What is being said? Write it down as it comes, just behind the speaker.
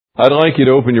I'd like you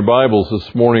to open your Bibles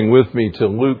this morning with me to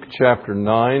Luke chapter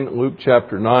 9. Luke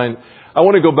chapter 9. I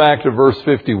want to go back to verse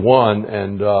 51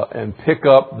 and pick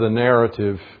up the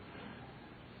narrative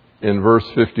in verse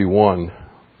 51.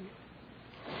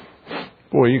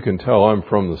 Boy, you can tell I'm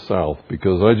from the South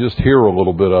because I just hear a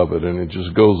little bit of it and it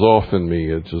just goes off in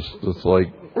me. It's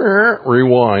like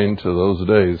rewind to those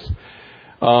days.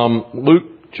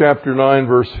 Luke chapter 9,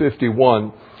 verse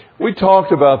 51. We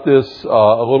talked about this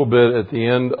a little bit at the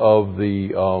end of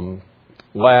the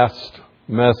last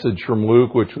message from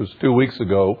Luke, which was 2 weeks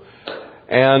ago.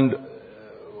 And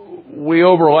we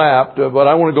overlapped, but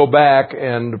I want to go back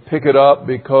and pick it up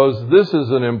because this is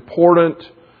an important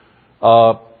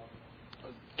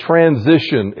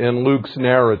transition in Luke's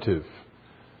narrative.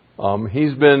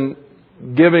 He's been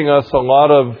giving us a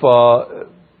lot of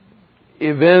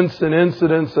events and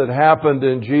incidents that happened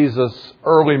in Jesus'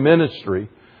 early ministry,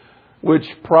 which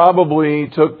probably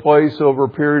took place over a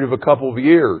period of a couple of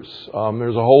years.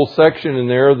 There's a whole section in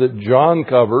there that John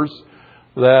covers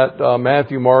that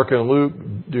Matthew, Mark, and Luke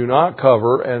do not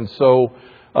cover. And so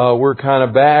we're kind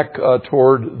of back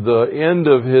toward the end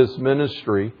of his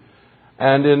ministry.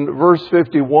 And in verse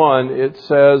 51, it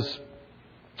says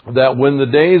that when the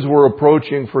days were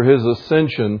approaching for his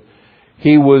ascension,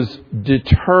 he was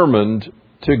determined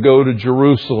to go to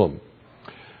Jerusalem.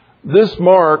 This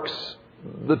marks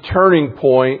the turning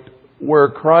point where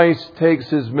Christ takes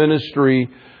his ministry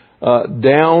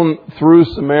down through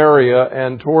Samaria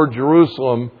and toward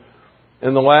Jerusalem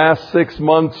in the last 6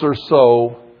 months or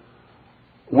so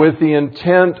with the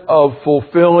intent of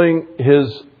fulfilling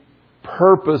his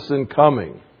purpose in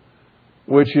coming,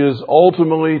 which is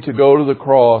ultimately to go to the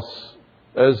cross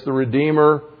as the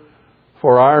Redeemer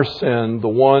for our sin, the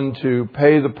one to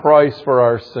pay the price for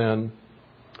our sin,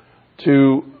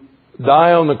 to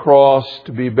die on the cross,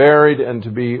 to be buried and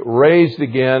to be raised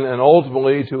again, and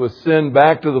ultimately to ascend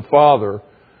back to the Father,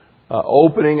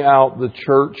 opening out the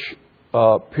church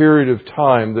period of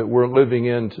time that we're living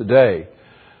in today.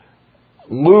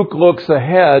 Luke looks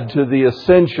ahead to the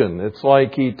ascension. It's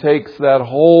like he takes that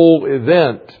whole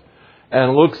event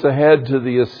and looks ahead to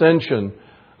the ascension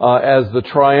as the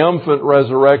triumphant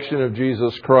resurrection of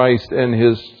Jesus Christ and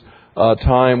his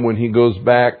time when he goes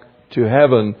back to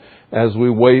heaven as we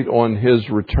wait on his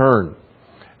return.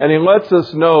 And he lets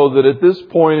us know that at this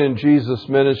point in Jesus'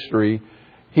 ministry,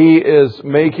 he is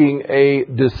making a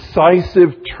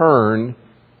decisive turn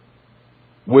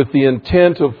with the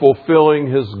intent of fulfilling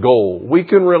his goal. We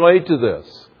can relate to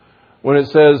this when it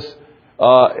says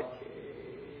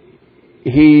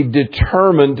he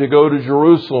determined to go to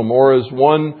Jerusalem, or as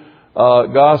one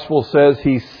gospel says,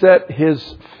 he set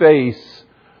his face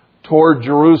toward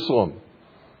Jerusalem.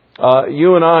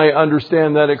 You and I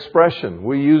understand that expression.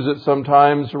 We use it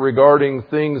sometimes regarding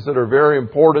things that are very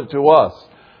important to us,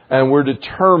 and we're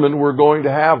determined we're going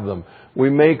to have them.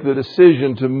 We make the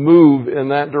decision to move in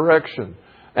that direction,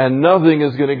 and nothing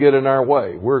is going to get in our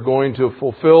way. We're going to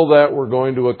fulfill that. We're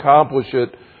going to accomplish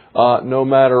it no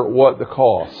matter what the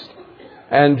cost.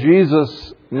 And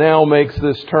Jesus now makes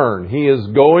this turn. He is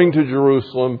going to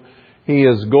Jerusalem. He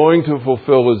is going to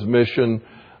fulfill his mission.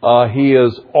 He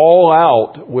is all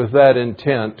out with that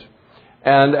intent.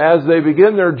 And as they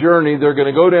begin their journey, they're going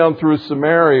to go down through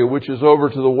Samaria, which is over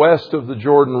to the west of the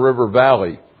Jordan River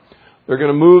Valley. They're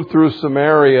going to move through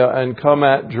Samaria and come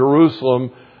at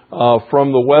Jerusalem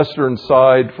from the western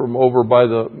side, from over by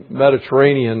the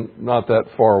Mediterranean, not that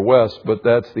far west, but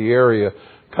that's the area,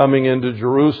 coming into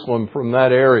Jerusalem from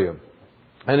that area.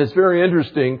 And it's very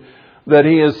interesting that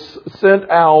he has sent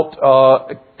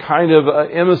out kind of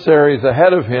emissaries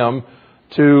ahead of him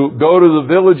to go to the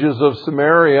villages of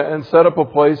Samaria and set up a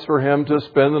place for him to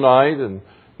spend the night and,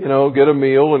 get a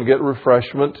meal and get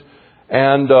refreshment.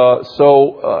 And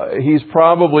so he's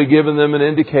probably given them an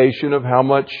indication of how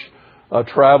much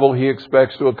travel he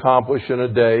expects to accomplish in a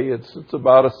day. It's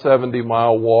about a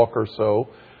 70-mile walk or so.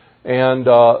 And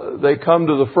they come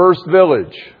to the first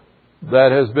village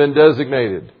that has been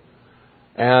designated.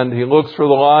 And he looks for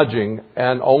the lodging,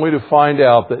 and only to find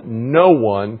out that no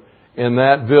one in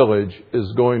that village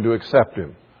is going to accept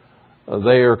him.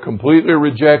 They are completely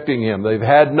rejecting him. They've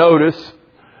had notice.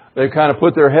 They've kind of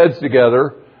put their heads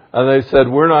together, and they said,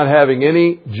 we're not having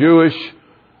any Jewish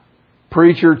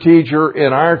preacher, teacher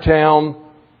in our town,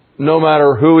 no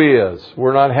matter who he is.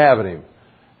 We're not having him.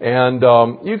 And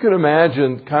you can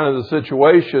imagine kind of the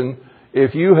situation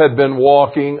if you had been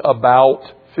walking about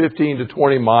 15 to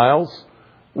 20 miles,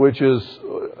 which is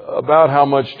about how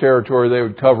much territory they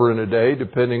would cover in a day,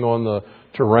 depending on the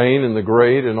terrain and the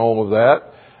grade and all of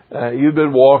that. You've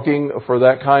been walking for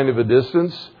that kind of a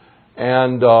distance,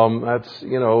 And that's,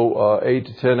 8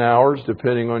 to 10 hours,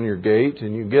 depending on your gait.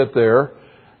 And you get there,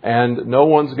 and no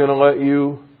one's going to let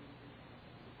you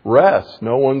rest.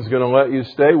 No one's going to let you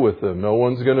stay with them. No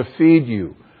one's going to feed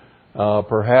you.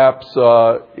 Perhaps,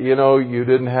 you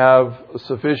didn't have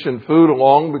sufficient food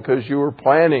along because you were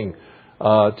planning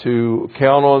to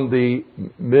count on the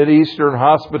Mideastern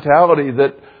hospitality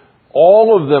that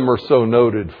all of them are so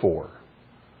noted for.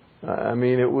 I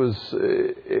mean, it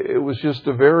was just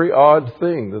a very odd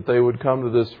thing that they would come to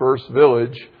this first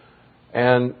village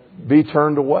and be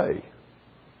turned away.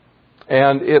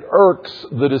 And it irks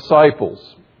the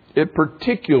disciples. It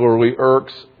particularly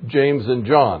irks James and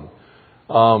John.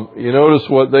 You notice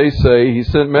what they say. He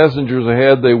sent messengers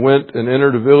ahead. They went and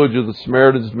entered a village of the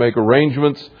Samaritans to make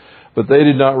arrangements, but they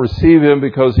did not receive him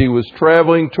because he was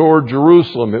traveling toward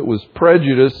Jerusalem. It was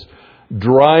prejudice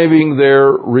driving their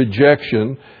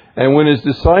rejection. And when his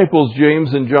disciples,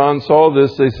 James and John, saw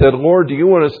this, they said, "Lord, do you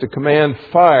want us to command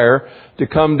fire to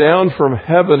come down from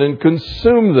heaven and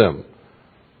consume them?"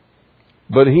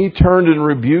 But he turned and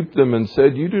rebuked them and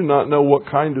said, "You do not know what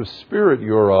kind of spirit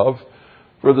you are of.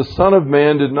 For the Son of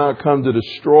Man did not come to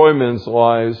destroy men's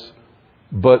lives,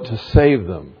 but to save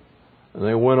them." And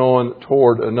they went on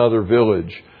toward another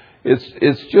village.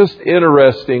 It's just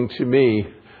interesting to me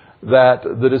that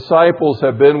the disciples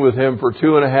have been with him for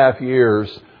 2.5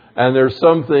 years, and there's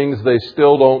some things they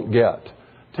still don't get.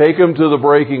 Take them to the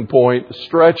breaking point,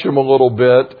 stretch them a little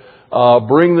bit,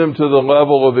 bring them to the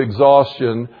level of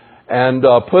exhaustion, and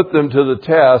put them to the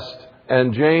test,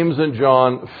 and James and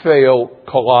John fail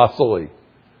colossally.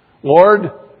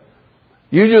 "Lord,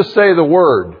 you just say the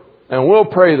word, and we'll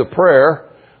pray the prayer.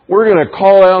 We're going to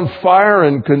call down fire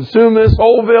and consume this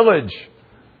whole village."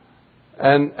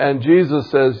 And Jesus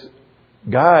says,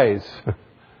 "Guys,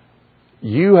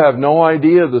 you have no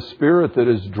idea the spirit that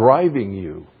is driving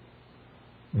you.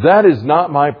 That is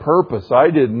not my purpose. I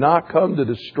did not come to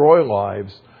destroy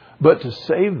lives, but to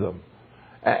save them."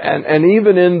 And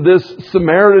even in this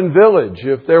Samaritan village,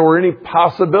 if there were any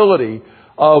possibility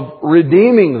of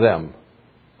redeeming them,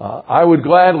 I would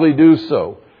gladly do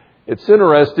so. It's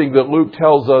interesting that Luke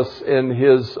tells us in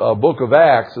his book of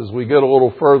Acts, as we get a little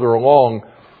further along,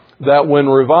 that when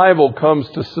revival comes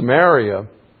to Samaria,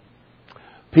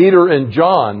 Peter and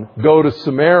John go to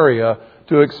Samaria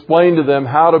to explain to them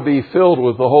how to be filled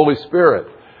with the Holy Spirit.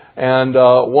 And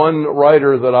one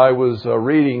writer that I was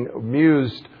reading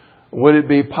mused, would it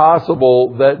be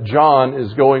possible that John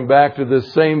is going back to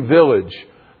this same village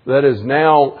that has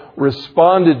now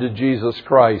responded to Jesus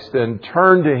Christ and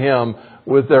turned to Him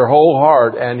with their whole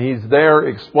heart, and he's there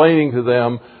explaining to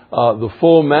them the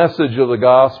full message of the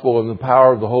gospel and the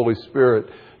power of the Holy Spirit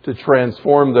to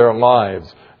transform their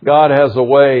lives. God has a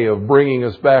way of bringing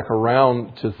us back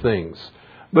around to things.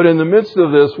 But in the midst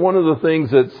of this, one of the things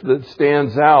that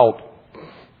stands out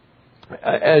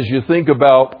as you think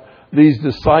about these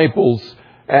disciples,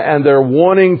 and they're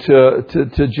wanting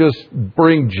to just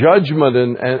bring judgment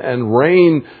and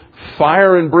rain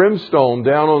fire and brimstone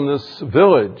down on this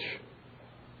village,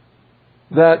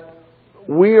 that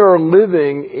we are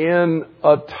living in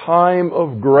a time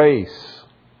of grace.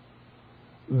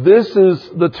 This is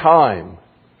the time,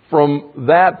 from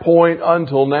that point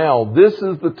until now, this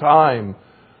is the time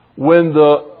when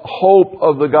the hope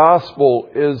of the gospel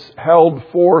is held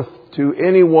forth to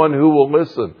anyone who will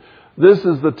listen. This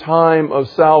is the time of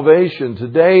salvation.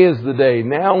 Today is the day.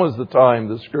 Now is the time,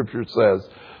 the Scripture says,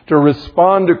 to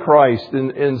respond to Christ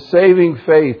in saving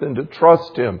faith and to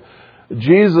trust Him.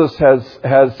 Jesus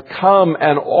has come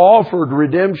and offered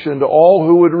redemption to all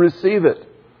who would receive it.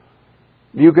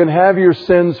 You can have your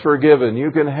sins forgiven.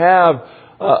 You can have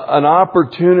an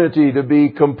opportunity to be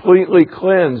completely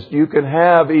cleansed. You can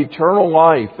have eternal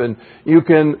life, and you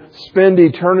can spend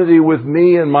eternity with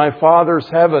me in my Father's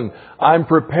heaven. I'm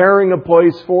preparing a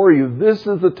place for you. This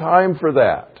is the time for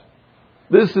that.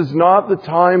 This is not the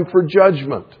time for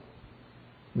judgment.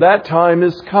 That time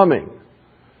is coming.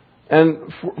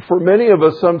 And for many of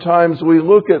us, sometimes we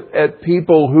look at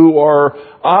people who are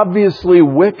obviously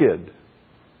wicked,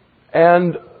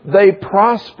 and they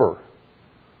prosper.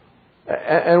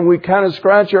 And we kind of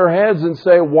scratch our heads and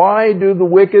say, why do the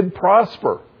wicked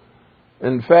prosper?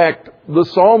 In fact, the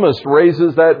psalmist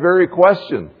raises that very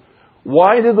question.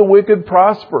 Why do the wicked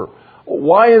prosper?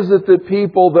 Why is it that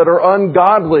people that are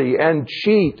ungodly and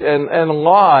cheat and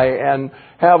lie and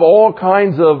have all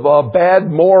kinds of bad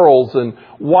morals, and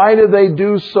why do they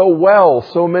do so well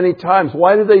so many times?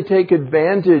 Why do they take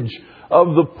advantage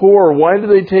of the poor? Why do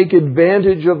they take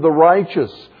advantage of the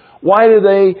righteous? Why do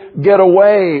they get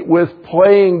away with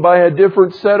playing by a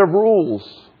different set of rules?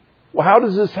 Well, how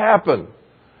does this happen?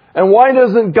 And why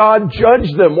doesn't God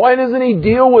judge them? Why doesn't He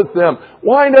deal with them?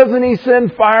 Why doesn't He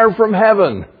send fire from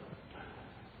heaven?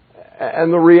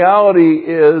 And the reality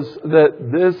is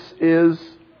that this is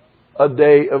a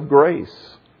day of grace.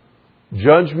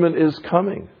 Judgment is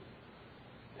coming.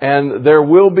 And there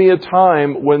will be a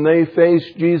time when they face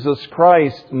Jesus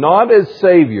Christ, not as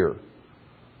Savior,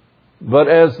 but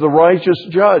as the righteous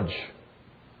judge.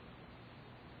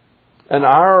 And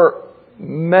our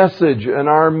message and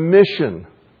our mission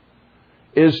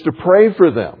is to pray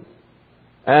for them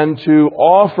and to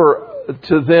offer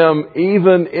to them,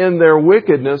 even in their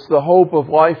wickedness, the hope of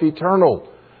life eternal.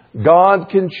 God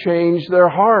can change their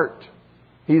heart.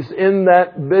 He's in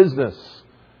that business.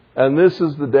 And this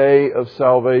is the day of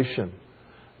salvation.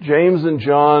 James and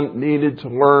John needed to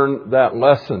learn that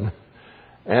lesson.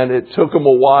 And it took them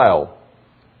a while.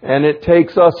 And it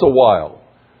takes us a while.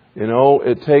 You know,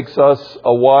 it takes us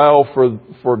a while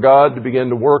for God to begin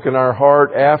to work in our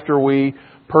heart after we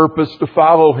purpose to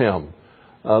follow Him.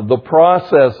 The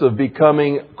process of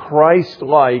becoming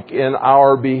Christ-like in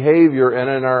our behavior and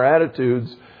in our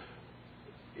attitudes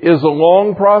is a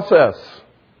long process.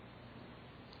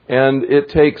 And it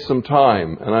takes some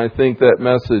time. And I think that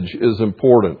message is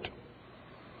important.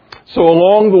 So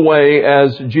along the way,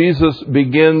 as Jesus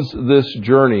begins this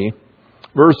journey,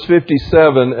 verse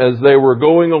 57, as they were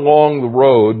going along the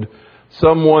road,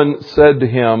 someone said to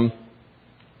Him,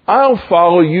 "I'll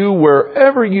follow you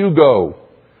wherever you go."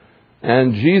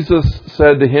 And Jesus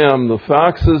said to him, "The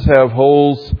foxes have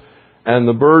holes and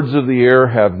the birds of the air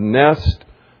have nests,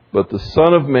 but the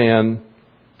Son of Man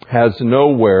has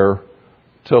nowhere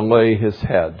to lay His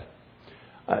head."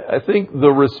 I think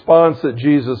the response that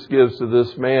Jesus gives to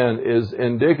this man is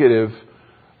indicative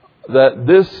that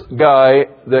this guy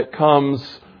that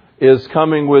comes is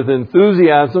coming with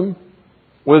enthusiasm,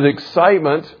 with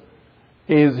excitement.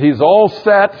 He's all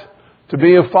set to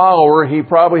be a follower. He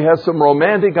probably has some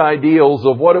romantic ideals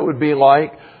of what it would be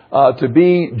like to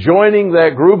be joining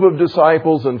that group of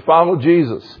disciples and follow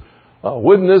Jesus.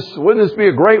 Wouldn't this be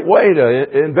a great way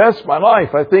to invest my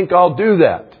life? I think I'll do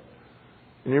that.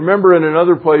 And you remember in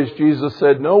another place Jesus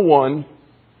said, no one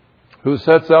who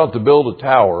sets out to build a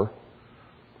tower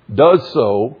does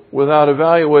so without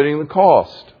evaluating the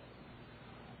cost.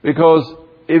 Because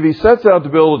if he sets out to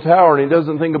build a tower and he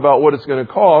doesn't think about what it's going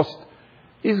to cost,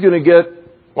 he's going to get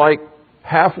like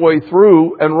halfway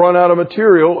through and run out of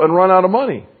material and run out of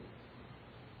money.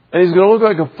 And he's going to look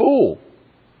like a fool.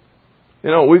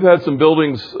 You know, we've had some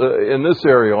buildings in this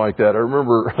area like that. I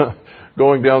remember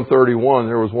going down 31,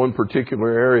 there was one particular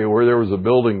area where there was a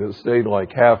building that stayed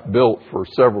like half built for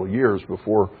several years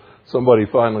before somebody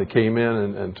finally came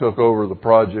in and took over the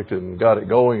project and got it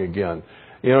going again.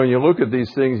 You know, and you look at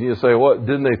these things and you say, what,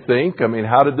 didn't they think? I mean,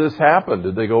 how did this happen?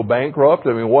 Did they go bankrupt?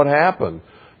 I mean, what happened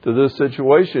to this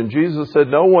situation? Jesus said,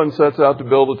 no one sets out to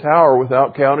build a tower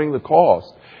without counting the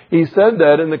cost. He said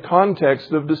that in the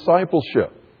context of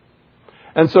discipleship.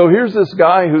 And so here's this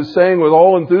guy who's saying with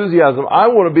all enthusiasm, I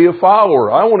want to be a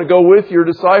follower. I want to go with your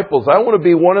disciples. I want to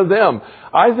be one of them.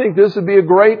 I think this would be a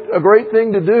great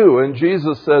thing to do. And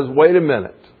Jesus says, wait a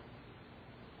minute.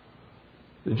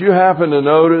 Did you happen to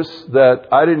notice that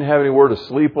I didn't have anywhere to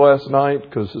sleep last night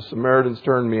because the Samaritans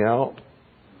turned me out?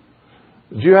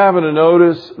 Did you happen to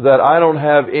notice that I don't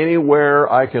have anywhere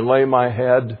I can lay my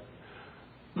head?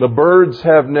 The birds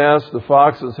have nests, the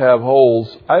foxes have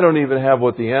holes. I don't even have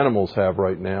what the animals have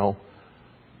right now.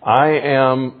 I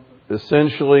am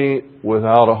essentially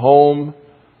without a home.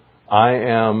 I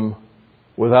am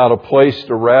without a place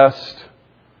to rest.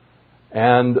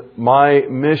 And my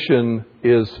mission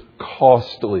is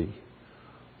costly.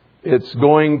 It's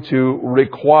going to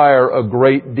require a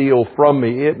great deal from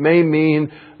me. It may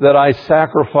mean that I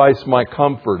sacrifice my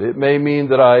comfort. It may mean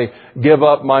that I give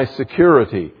up my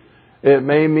security. It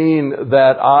may mean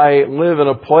that I live in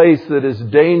a place that is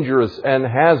dangerous and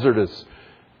hazardous.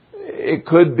 It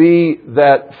could be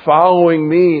that following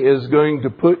me is going to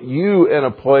put you in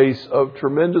a place of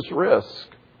tremendous risk.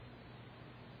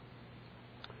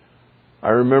 I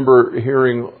remember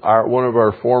hearing one of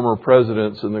our former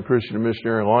presidents in the Christian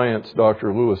Missionary Alliance,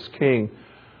 Dr. Lewis King,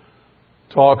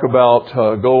 talk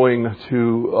about going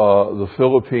to the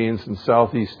Philippines and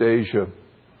Southeast Asia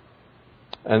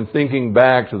and thinking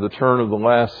back to the turn of the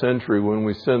last century when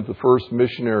we sent the first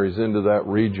missionaries into that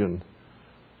region.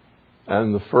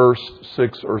 And the first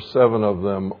 6 or 7 of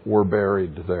them were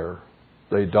buried there.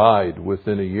 They died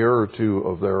within a year or two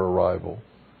of their arrival.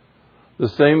 The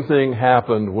same thing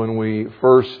happened when we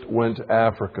first went to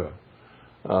Africa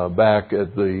back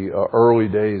at the early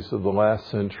days of the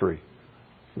last century.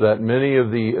 That many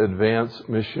of the advanced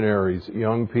missionaries,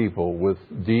 young people with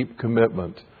deep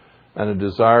commitment and a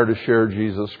desire to share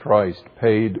Jesus Christ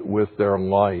paid with their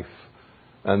life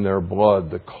and their blood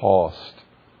the cost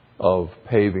of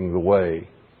paving the way.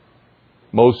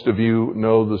 Most of you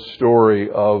know the story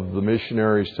of the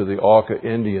missionaries to the Auca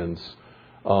Indians,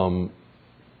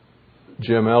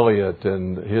 Jim Elliot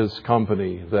and his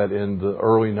company, that in the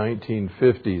early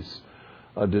 1950s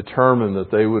determined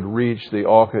that they would reach the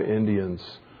Auca Indians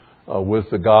with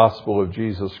the gospel of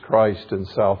Jesus Christ in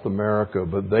South America,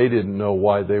 but they didn't know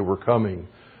why they were coming.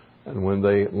 And when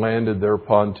they landed their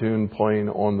pontoon plane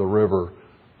on the river,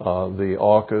 the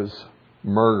Aucas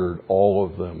murdered all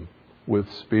of them with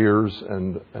spears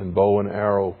and bow and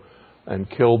arrow and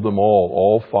killed them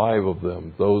all 5 of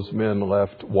them. Those men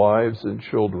left wives and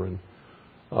children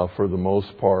for the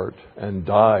most part and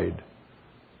died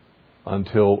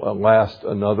until at last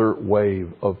another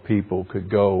wave of people could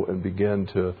go and begin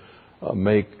to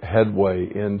make headway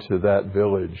into that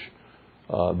village.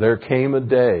 There came a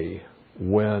day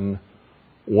when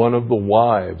one of the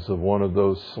wives of one of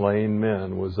those slain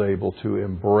men was able to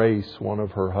embrace one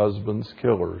of her husband's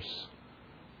killers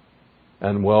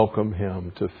and welcome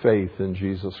him to faith in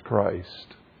Jesus Christ,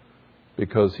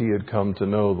 because he had come to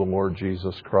know the Lord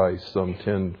Jesus Christ some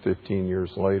 10, 15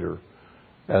 years later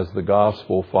as the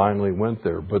gospel finally went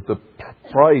there. But the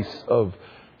price of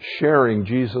sharing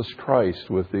Jesus Christ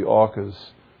with the Aucas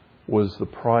was the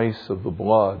price of the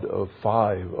blood of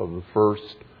 5 of the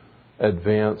first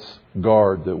advance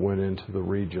guard that went into the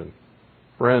region.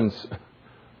 Friends,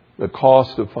 the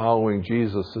cost of following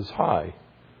Jesus is high.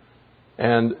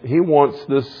 And he wants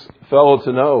this fellow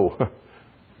to know,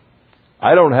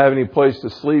 I don't have any place to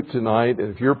sleep tonight,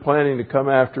 and if you're planning to come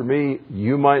after me,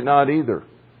 you might not either.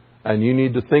 And you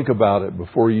need to think about it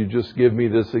before you just give me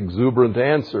this exuberant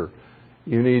answer.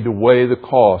 You need to weigh the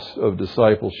cost of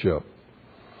discipleship.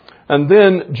 And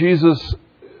then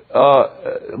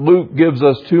Luke gives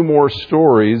us 2 more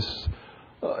stories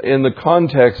in the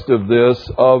context of this,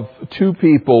 of 2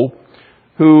 people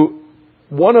who,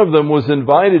 one of them was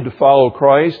invited to follow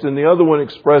Christ and the other one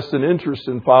expressed an interest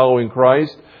in following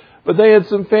Christ, but they had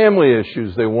some family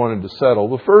issues they wanted to settle.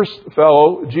 The first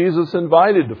fellow, Jesus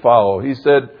invited to follow. He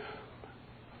said,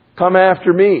 "Come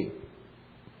after me.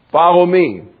 Follow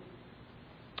me."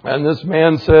 And this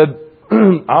man said,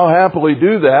 "I'll happily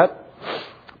do that,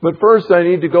 but first I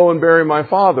need to go and bury my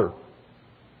father."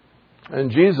 And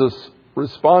Jesus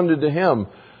responded to him,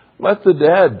 "Let the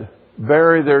dead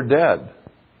bury their dead.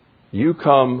 You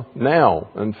come now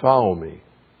and follow me."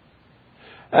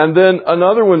 And then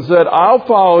another one said, "I'll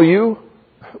follow you,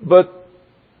 but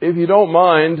if you don't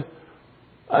mind,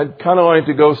 I'd kind of like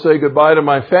to go say goodbye to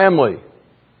my family."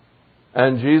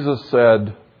 And Jesus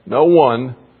said, "No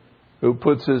one who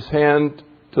puts his hand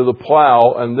to the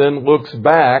plow and then looks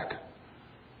back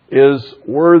is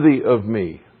worthy of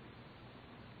me."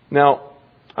 Now,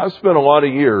 I've spent a lot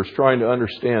of years trying to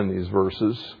understand these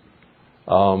verses.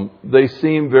 They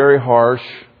seem very harsh.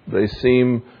 They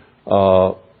seem,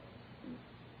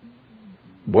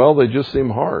 they just seem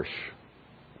harsh.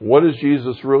 What is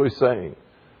Jesus really saying?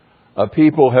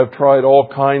 People have tried all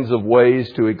kinds of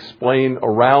ways to explain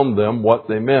around them what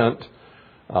they meant.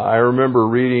 I remember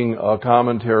reading a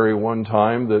commentary one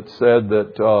time that said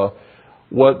that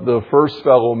what the first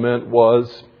fellow meant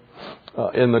was,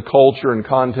 in the culture and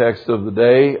context of the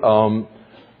day,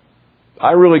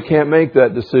 I really can't make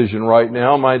that decision right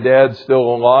now. My dad's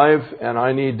still alive and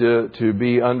I need to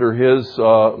be under his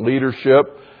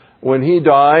leadership. When he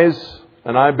dies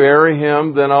and I bury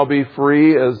him, then I'll be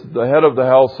free as the head of the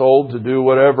household to do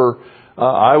whatever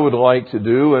I would like to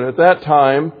do. And at that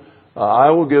time,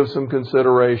 I will give some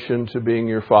consideration to being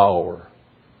your follower.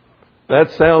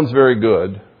 That sounds very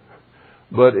good,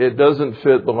 but it doesn't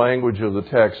fit the language of the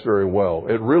text very well.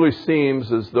 It really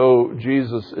seems as though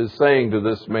Jesus is saying to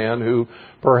this man who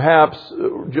perhaps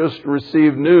just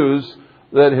received news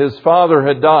that his father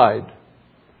had died,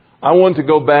 "I want to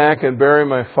go back and bury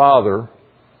my father,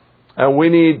 and we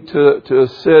need to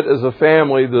sit as a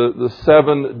family the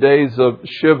 7 days of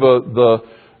Shiva, the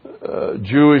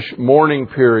Jewish mourning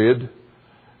period.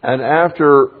 And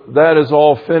after that is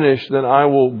all finished, then I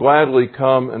will gladly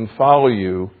come and follow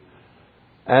you."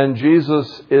 And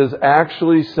Jesus is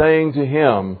actually saying to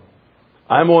him,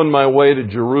 "I'm on my way to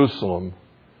Jerusalem.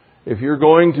 If you're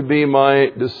going to be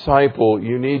my disciple,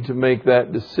 you need to make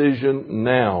that decision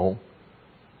now.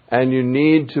 And you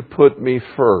need to put me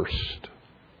first.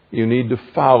 You need to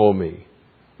follow me.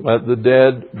 Let the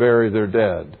dead bury their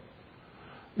dead."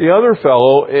 The other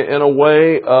fellow, in a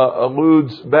way,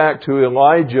 alludes back to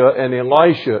Elijah and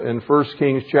Elisha in 1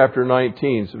 Kings chapter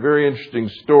 19. It's a very interesting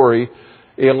story.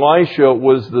 Elisha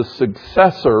was the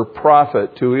successor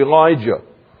prophet to Elijah.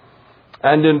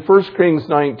 And in 1 Kings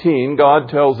 19, God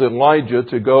tells Elijah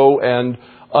to go and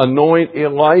anoint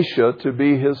Elisha to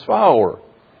be his follower.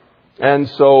 And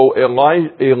so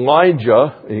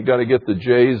Elijah, you got to get the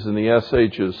J's and the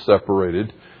SH's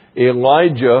separated.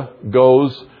 Elijah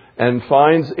goes and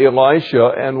finds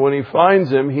Elisha, and when he finds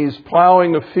him, he's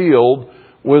plowing a field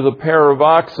with a pair of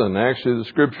oxen. Actually, the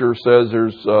scripture says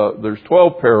there's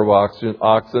 12 pair of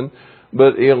oxen,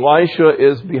 but Elisha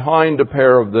is behind a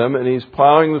pair of them, and he's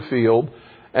plowing the field.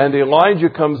 And Elijah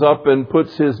comes up and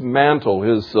puts his mantle,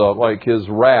 his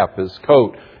wrap, his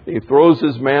coat. He throws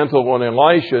his mantle on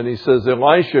Elisha, and he says,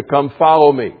 "Elisha, come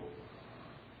follow me."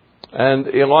 And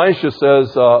Elisha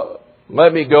says,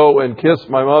 "Let me go and kiss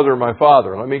my mother and my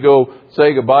father. Let me go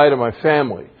say goodbye to my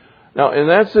family." Now, in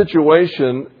that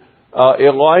situation,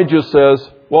 Elijah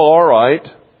says, "Well, all right."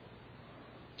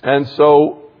 And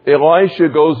so Elisha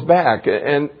goes back.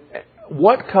 And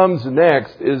what comes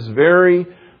next is very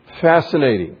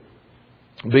fascinating,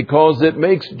 because it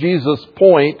makes Jesus'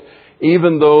 point,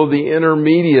 even though the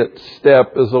intermediate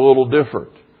step is a little different.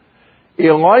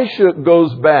 Elisha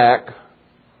goes back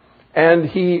and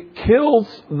he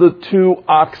kills the 2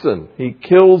 oxen. He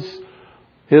kills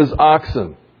his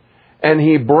oxen. And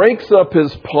he breaks up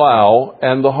his plow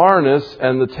and the harness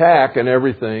and the tack and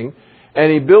everything.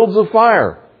 And he builds a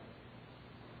fire.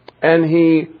 And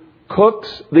he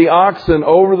cooks the oxen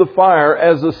over the fire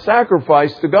as a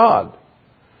sacrifice to God.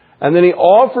 And then he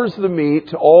offers the meat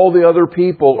to all the other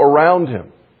people around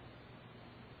him.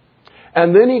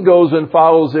 And then he goes and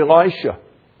follows Elijah.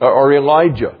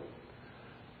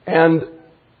 And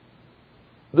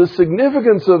the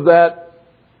significance of that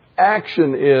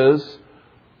action is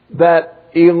that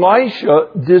Elisha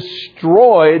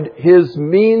destroyed his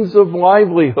means of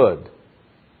livelihood.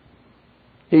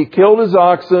 He killed his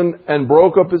oxen and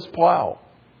broke up his plow.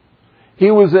 He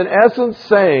was in essence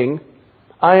saying,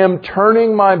 I am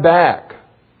turning my back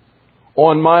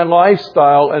on my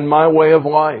lifestyle and my way of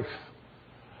life.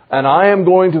 And I am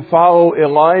going to follow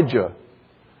Elijah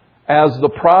as the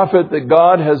prophet that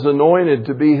God has anointed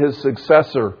to be his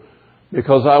successor,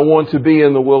 because I want to be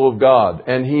in the will of God.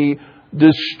 And he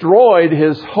destroyed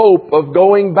his hope of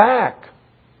going back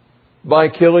by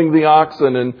killing the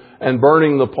oxen and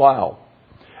burning the plow.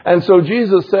 And so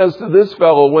Jesus says to this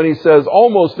fellow, when he says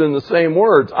almost in the same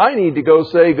words, I need to go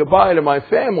say goodbye to my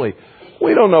family.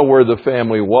 We don't know where the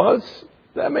family was.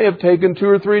 That may have taken 2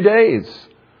 or 3 days.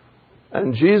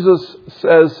 And Jesus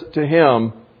says to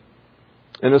him,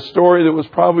 in a story that was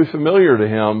probably familiar to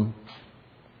him,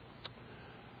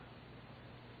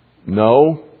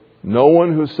 no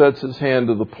one who sets his hand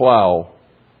to the plow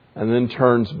and then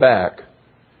turns back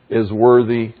is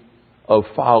worthy of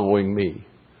following me.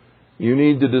 You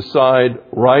need to decide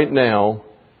right now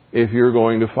if you're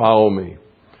going to follow me.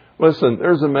 Listen,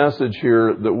 there's a message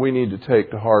here that we need to take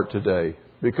to heart today,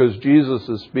 because Jesus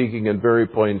is speaking in very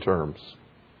plain terms.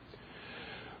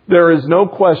 There is no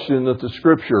question that the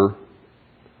Scripture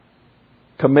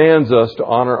commands us to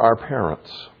honor our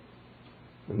parents.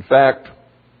 In fact,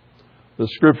 the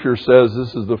Scripture says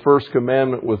this is the first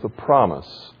commandment with a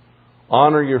promise.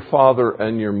 Honor your father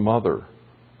and your mother,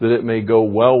 that it may go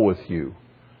well with you,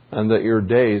 and that your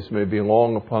days may be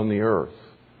long upon the earth.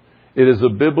 It is a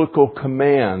biblical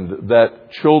command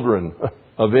that children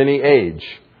of any age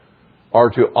are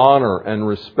to honor and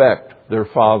respect their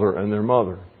father and their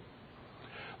mother.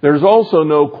 There's also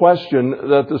no question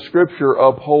that the Scripture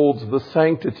upholds the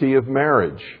sanctity of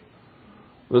marriage.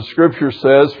 The Scripture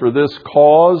says, for this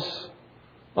cause,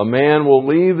 a man will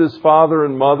leave his father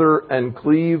and mother and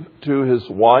cleave to his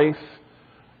wife,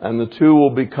 and the two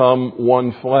will become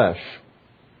one flesh.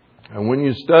 And when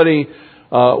you study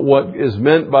what is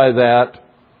meant by that,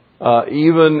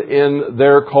 even in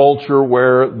their culture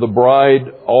where the bride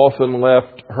often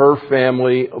left her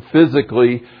family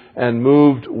physically and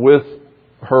moved with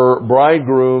her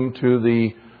bridegroom to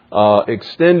the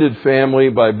extended family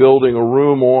by building a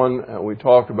room on, we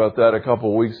talked about that a couple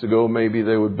of weeks ago, maybe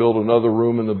they would build another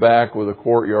room in the back with a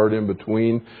courtyard in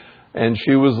between. And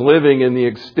she was living in the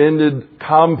extended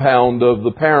compound of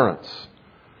the parents.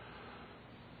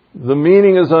 The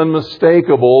meaning is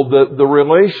unmistakable that the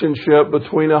relationship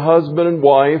between a husband and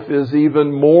wife is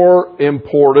even more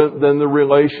important than the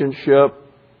relationship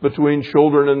between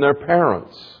children and their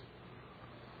parents.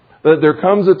 That there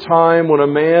comes a time when a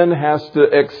man has to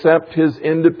accept his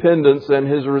independence and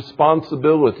his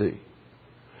responsibility.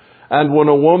 And when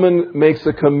a woman makes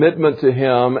a commitment to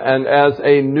him, and as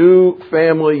a new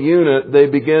family unit, they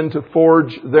begin to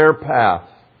forge their path.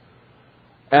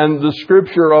 And the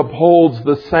Scripture upholds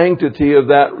the sanctity of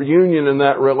that union and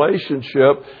that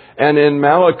relationship. And in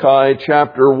Malachi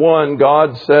chapter 1,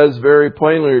 God says very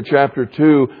plainly, or chapter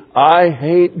 2, I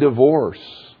hate divorce.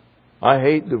 I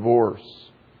hate divorce.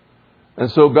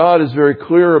 And so God is very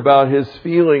clear about His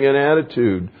feeling and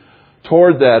attitude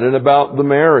toward that, and about the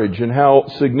marriage and how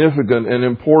significant and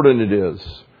important it is.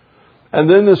 And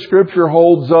then the Scripture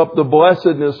holds up the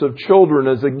blessedness of children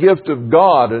as a gift of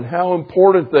God and how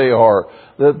important they are.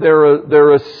 That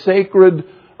they're a sacred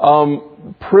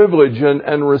privilege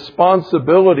and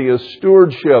responsibility, a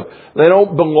stewardship. They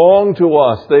don't belong to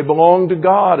us. They belong to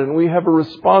God. And we have a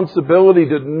responsibility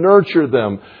to nurture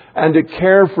them and to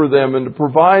care for them and to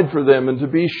provide for them and to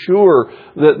be sure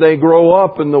that they grow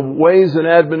up in the ways and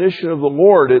admonition of the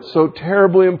Lord. It's so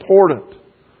terribly important.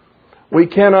 We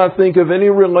cannot think of any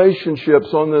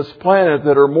relationships on this planet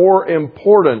that are more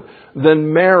important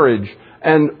than marriage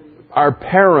and our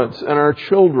parents and our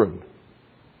children.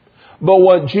 But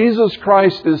what Jesus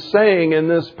Christ is saying in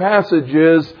this passage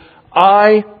is,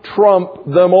 I trump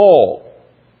them all.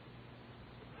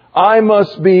 I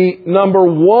must be number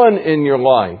one in your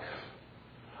life.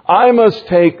 I must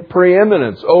take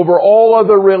preeminence over all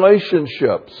other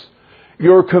relationships.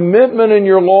 Your commitment and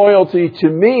your loyalty to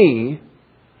me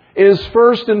is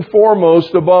first and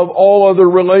foremost above all other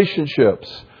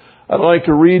relationships. I'd like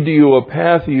to read to you a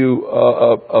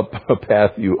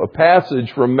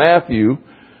passage from Matthew.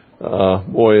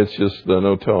 Boy, it's just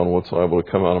no telling what's liable to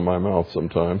come out of my mouth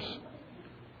sometimes.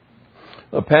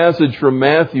 A passage from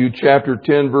Matthew chapter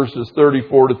 10, verses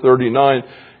 34 to 39.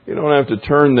 You don't have to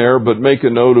turn there, but make a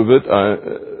note of it.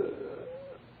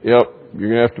 You're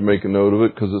going to have to make a note of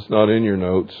it because it's not in your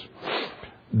notes.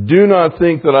 Do not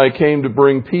think that I came to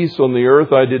bring peace on the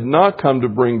earth. I did not come to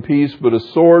bring peace, but a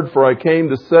sword, for I came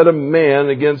to set a man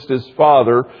against his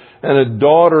father, and a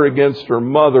daughter against her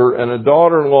mother, and a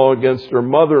daughter-in-law against her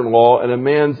mother-in-law, and a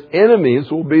man's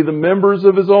enemies will be the members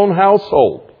of his own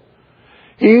household.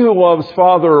 He who loves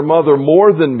father or mother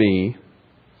more than me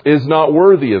is not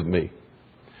worthy of me.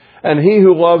 And he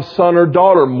who loves son or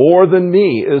daughter more than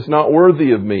me is not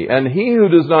worthy of me. And he who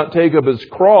does not take up his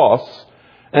cross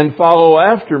and follow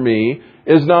after me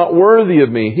is not worthy of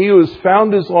me. He who has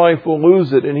found his life will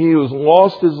lose it, and he who has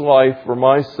lost his life for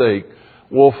my sake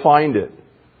will find it.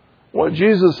 What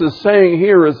Jesus is saying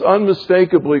here is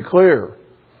unmistakably clear.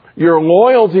 Your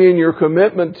loyalty and your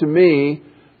commitment to me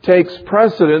takes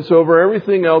precedence over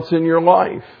everything else in your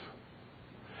life.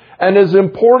 And as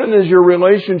important as your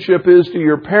relationship is to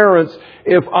your parents,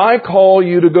 if I call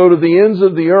you to go to the ends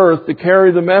of the earth to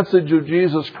carry the message of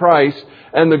Jesus Christ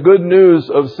and the good news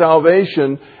of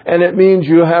salvation, and it means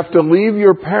you have to leave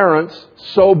your parents,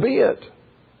 so be it.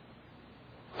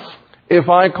 If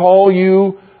I call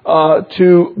you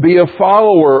to be a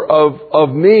follower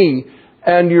of me,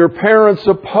 and your parents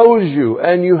oppose you,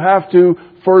 and you have to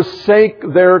forsake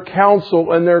their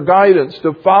counsel and their guidance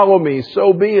to follow me,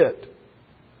 so be it.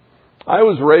 I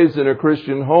was raised in a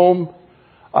Christian home.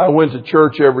 I went to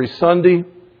church every Sunday.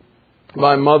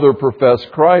 My mother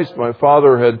professed Christ. My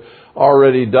father had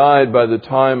already died by the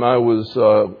time I was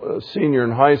a senior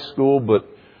in high school, but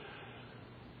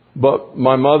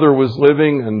my mother was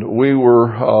living, and we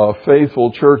were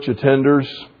faithful church attenders.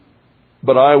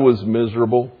 But I was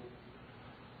miserable.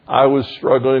 I was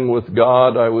struggling with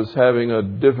God. I was having a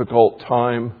difficult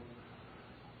time.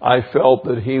 I felt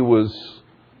that He was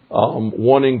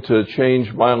wanting to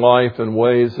change my life in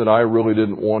ways that I really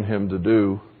didn't want Him to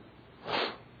do.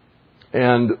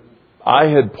 And I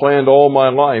had planned all my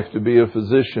life to be a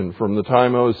physician. From the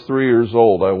time I was 3 years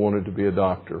old, I wanted to be a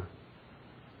doctor.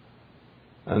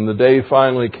 And the day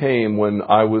finally came when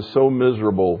I was so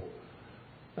miserable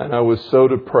and I was so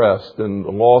depressed, and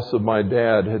the loss of my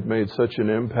dad had made such an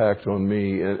impact on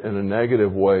me in a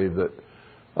negative way that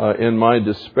in my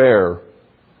despair,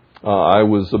 I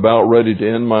was about ready to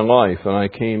end my life. And I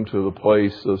came to the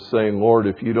place of saying, Lord,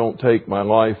 if you don't take my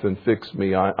life and fix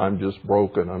me, I'm just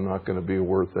broken. I'm not going to be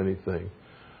worth anything.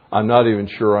 I'm not even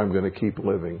sure I'm going to keep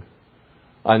living.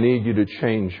 I need you to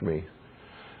change me.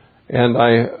 And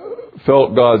I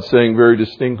felt God saying very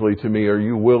distinctly to me, are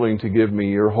you willing to give me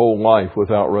your whole life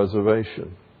without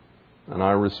reservation? And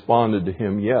I responded to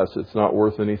Him, yes, it's not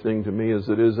worth anything to me as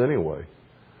it is anyway.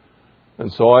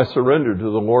 And so I surrendered to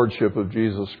the Lordship of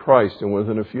Jesus Christ. And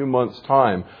within a few months'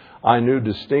 time, I knew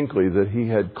distinctly that He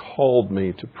had called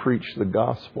me to preach the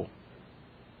gospel.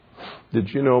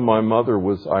 Did you know my mother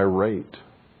was irate?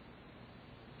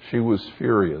 She was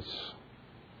furious.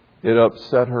 It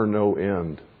upset her no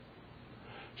end.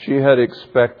 She had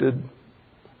expected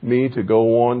me to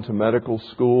go on to medical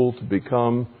school, to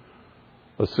become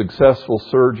a successful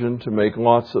surgeon, to make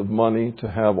lots of money, to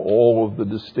have all of the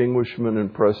distinguishment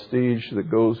and prestige that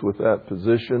goes with that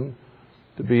position.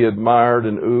 to be admired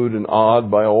and oohed and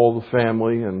awed by all the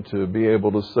family, and to be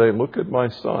able to say, look at my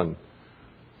son.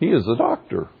 He is a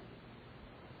doctor.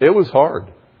 It was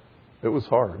hard. It was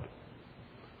hard.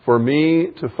 For me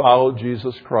to follow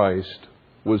Jesus Christ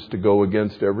was to go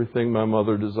against everything my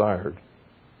mother desired.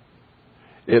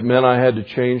 It meant I had to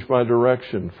change my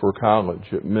direction for college.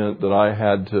 It meant that I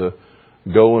had to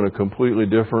go in a completely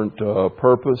different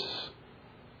purpose.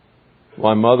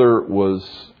 My mother was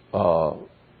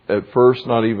at first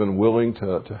not even willing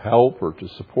to help or to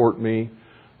support me,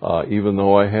 even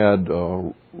though I had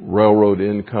railroad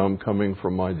income coming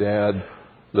from my dad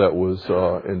that was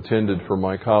intended for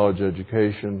my college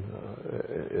education.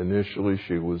 Initially,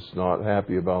 she was not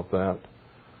happy about that.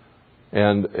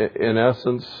 And in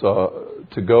essence,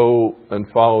 to go and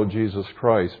follow Jesus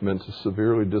Christ meant to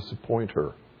severely disappoint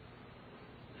her.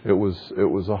 It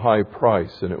was a high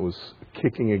price, and it was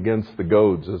kicking against the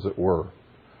goads, as it were.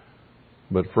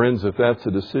 But friends, if that's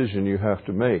a decision you have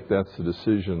to make, that's the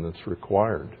decision that's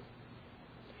required.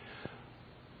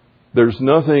 There's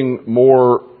nothing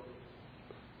more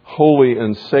holy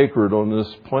and sacred on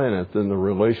this planet than the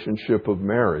relationship of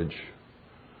marriage.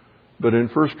 But in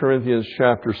 1 Corinthians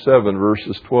chapter 7,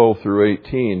 verses 12 through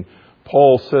 18,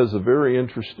 Paul says a very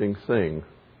interesting thing.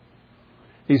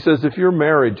 He says, if you're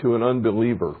married to an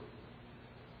unbeliever,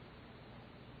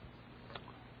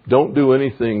 don't do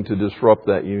anything to disrupt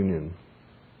that union.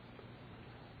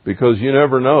 Because you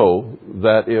never know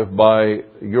that if by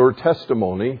your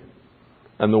testimony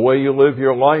and the way you live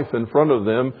your life in front of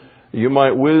them, you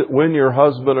might win your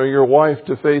husband or your wife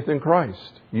to faith in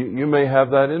Christ. You may have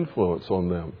that influence on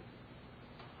them.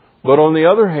 But on the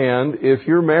other hand, if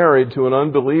you're married to an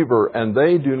unbeliever and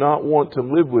they do not want to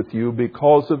live with you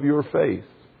because of your faith,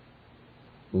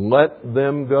 let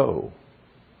them go.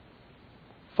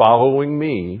 Following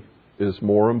me is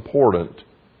more important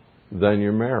than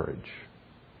your marriage.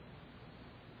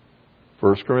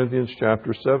 1 Corinthians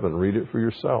chapter 7, read it for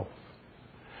yourself.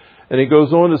 And he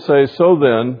goes on to say, so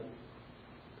then,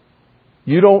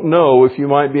 you don't know if you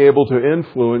might be able to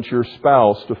influence your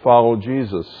spouse to follow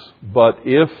Jesus. But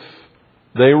if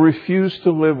they refuse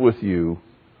to live with you,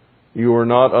 you are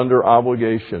not under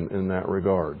obligation in that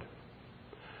regard.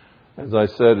 As I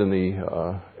said in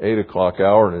the 8 o'clock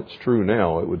hour, and it's true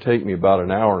now, it would take me about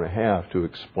an hour and a half to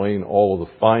explain all of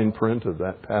the fine print of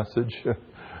that passage.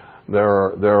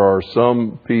 There are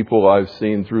some people I've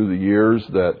seen through the years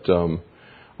that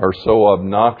are so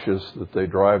obnoxious that they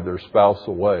drive their spouse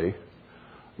away.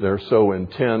 They're so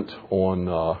intent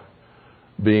on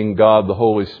being God the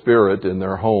Holy Spirit in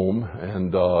their home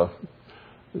and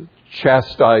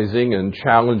chastising and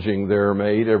challenging their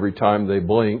mate every time they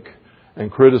blink and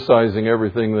criticizing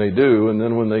everything they do. And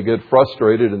then when they get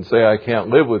frustrated and say, I can't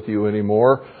live with you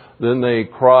anymore, then they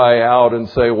cry out and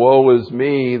say, woe is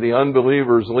me, the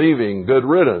unbeliever's leaving, good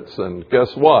riddance. And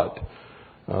guess what?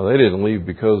 They didn't leave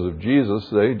because of Jesus.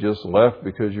 They just left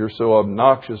because you're so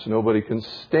obnoxious nobody can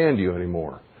stand you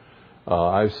anymore.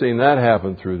 I've seen that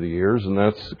happen through the years, and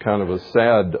that's kind of a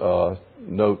sad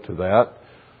note to that.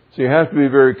 So you have to be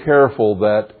very careful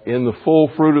that in the full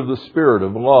fruit of the Spirit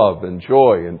of love and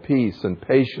joy and peace and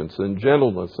patience and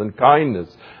gentleness and kindness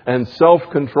and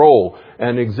self-control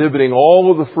and exhibiting all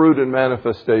of the fruit and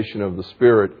manifestation of the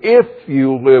Spirit, if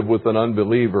you live with an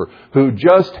unbeliever who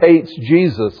just hates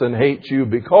Jesus and hates you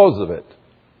because of it,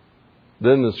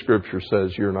 then the Scripture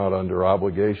says you're not under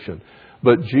obligation.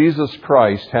 But Jesus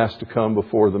Christ has to come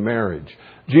before the marriage.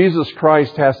 Jesus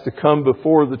Christ has to come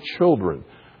before the children.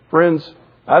 Friends,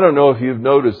 I don't know if you've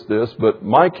noticed this, but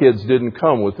my kids didn't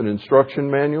come with an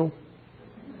instruction manual.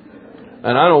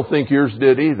 And I don't think yours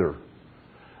did either.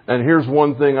 And here's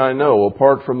one thing I know.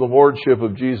 Apart from the Lordship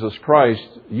of Jesus Christ,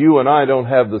 you and I don't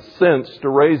have the sense to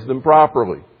raise them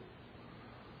properly.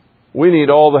 We need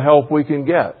all the help we can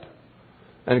get.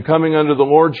 And coming under the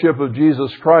Lordship of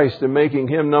Jesus Christ and making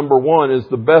Him number one is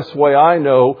the best way I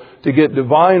know to get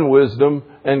divine wisdom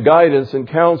and guidance and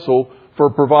counsel for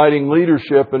providing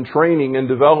leadership and training and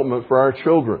development for our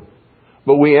children.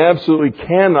 But we absolutely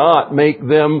cannot make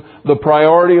them the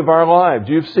priority of our lives.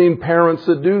 You've seen parents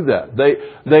that do that.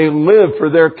 They live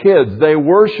for their kids. They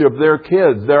worship their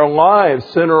kids. Their lives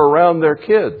center around their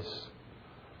kids.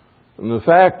 And the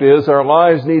fact is, our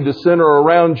lives need to center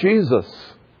around Jesus.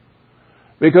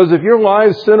 Because if your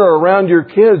lives center around your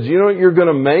kids, you know what you're going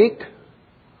to make?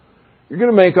 You're going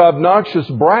to make obnoxious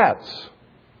brats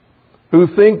who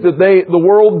think that the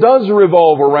world does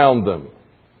revolve around them.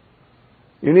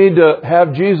 You need to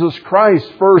have Jesus Christ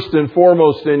first and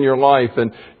foremost in your life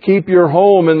and keep your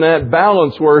home in that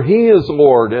balance where He is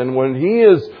Lord and when He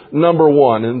is number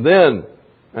one. And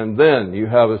then you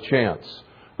have a chance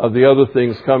of the other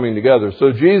things coming together.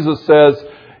 So Jesus says,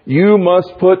 you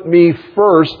must put me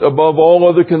first above all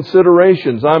other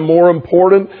considerations. I'm more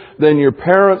important than your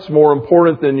parents, more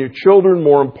important than your children,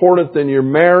 more important than your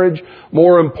marriage,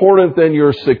 more important than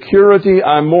your security.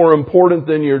 I'm more important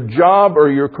than your job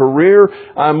or your career.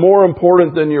 I'm more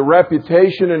important than your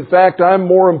reputation. In fact, I'm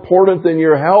more important than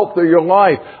your health or your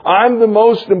life. I'm the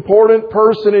most important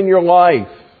person in your life.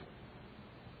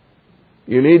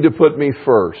 You need to put me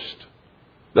first.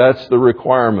 That's the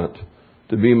requirement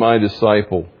to be my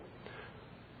disciple.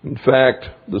 In fact,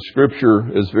 the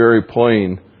Scripture is very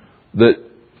plain that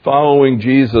following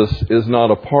Jesus is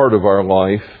not a part of our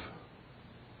life.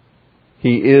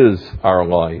 He is our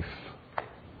life.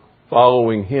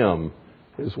 Following Him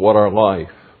is what our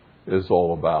life is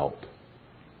all about.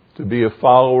 To be a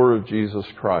follower of Jesus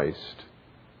Christ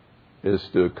is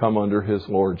to come under His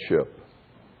Lordship.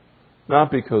 Not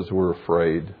because we're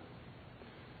afraid,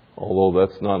 although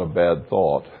that's not a bad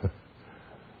thought.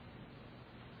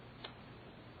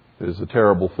 It is a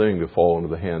terrible thing to fall into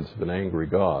the hands of an angry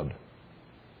God.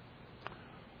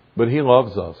 But He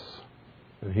loves us,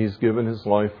 and He's given His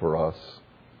life for us.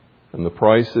 And the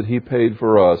price that He paid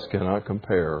for us cannot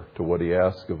compare to what He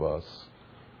asks of us.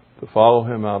 To follow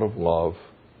Him out of love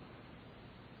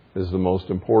is the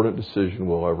most important decision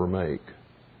we'll ever make.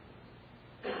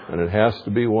 And it has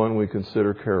to be one we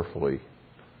consider carefully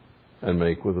and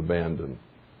make with abandon.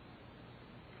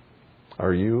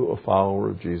 Are you a follower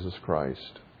of Jesus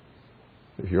Christ?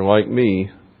 If you're like me,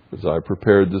 as I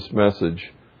prepared this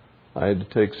message, I had to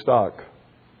take stock.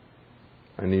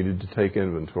 I needed to take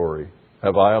inventory.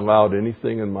 Have I allowed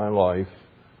anything in my life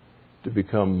to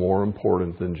become more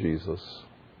important than Jesus?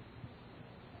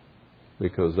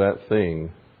 Because that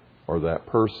thing or that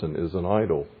person is an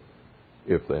idol,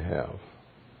 if they have.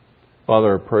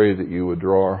 Father, I pray that you would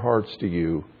draw our hearts to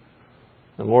you.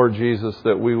 And Lord Jesus,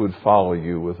 that we would follow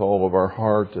you with all of our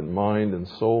heart and mind and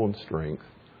soul and strength.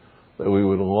 That we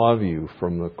would love you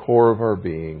from the core of our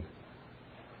being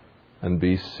and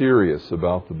be serious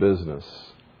about the business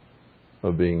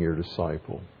of being your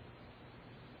disciple.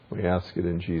 We ask it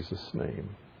in Jesus'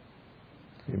 name.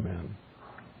 Amen.